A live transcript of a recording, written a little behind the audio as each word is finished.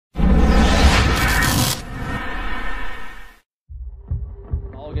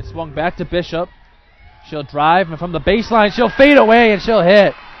swung back to Bishop. She'll drive, and from the baseline, she'll fade away, and she'll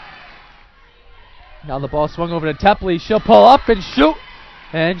hit. Now the ball swung over to Tepley. She'll pull up and shoot,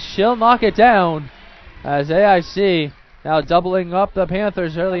 and she'll knock it down as AIC now doubling up the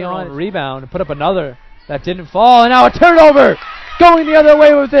Panthers early on. Rebound, and put up another that didn't fall, and now a turnover. Going the other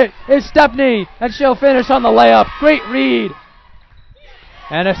way with it is Stepney, and she'll finish on the layup. Great read.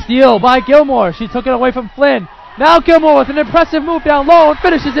 And a steal by Gilmore. She took it away from Flynn. Now Gilmore with an impressive move down low and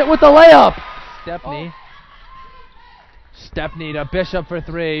finishes it with the layup. Stepney to Bishop for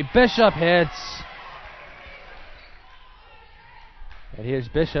three. Bishop hits. And here's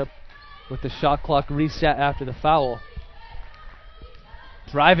Bishop with the shot clock reset after the foul.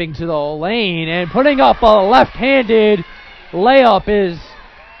 Driving to the lane and putting up a left-handed layup is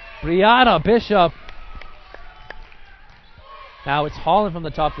Brianna Bishop. Now it's Holland from the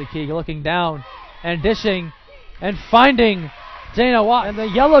top of the key, looking down and dishing and finding Dana Watt. And the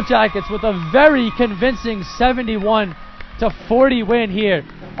Yellow Jackets with a very convincing 71-40 win here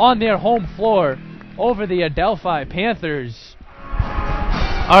on their home floor over the Adelphi Panthers.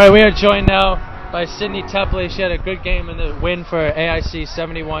 All right, we are joined now by Sydney Tepley. She had a good game in the win for AIC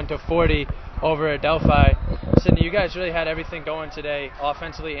 71-40 over Adelphi. Sydney, you guys really had everything going today,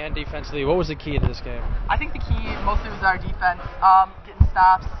 offensively and defensively. What was the key to this game? I think the key mostly was our defense, getting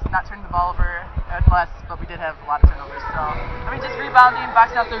stops, not turning the ball over unless, but we did have a lot of turnovers. So, I mean, just rebounding,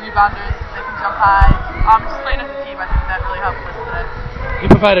 boxing out the rebounders, they can jump high. Just playing as a team, I think that really helped us today. You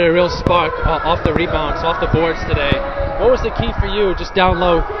provided a real spark off the rebounds, off the boards today. What was the key for you, just down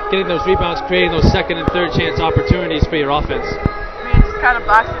low, getting those rebounds, creating those second and third chance opportunities for your offense? I mean, just kind of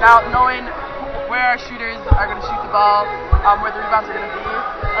boxing out, knowing where our shooters are going to shoot the ball, where the rebounds are going to be.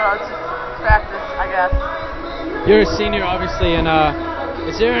 It's just practice, I guess. You're a senior, obviously, and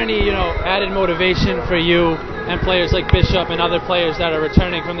is there any added motivation for you and players like Bishop and other players that are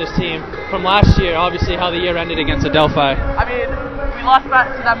returning from this team from last year? Obviously, how the year ended against Adelphi. I mean, we lost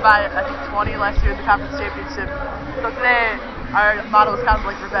to them by I think 20 last year in the conference championship. So today, our motto was kind of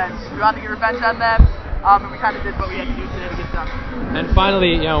like revenge. We wanted to get revenge on them, and we kind of did what we had to do today to get them. And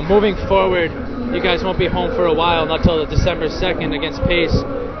finally, moving forward, you guys won't be home for a while, not till December 2nd against Pace.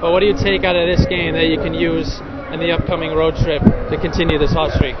 But what do you take out of this game that you can use in the upcoming road trip to continue this hot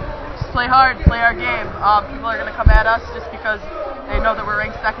streak? Just play hard, play our game. People are going to come at us just because they know that we're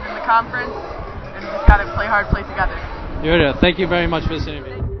ranked second in the conference, and we just got to play hard, play together. Thank you very much for this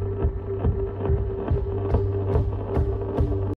interview.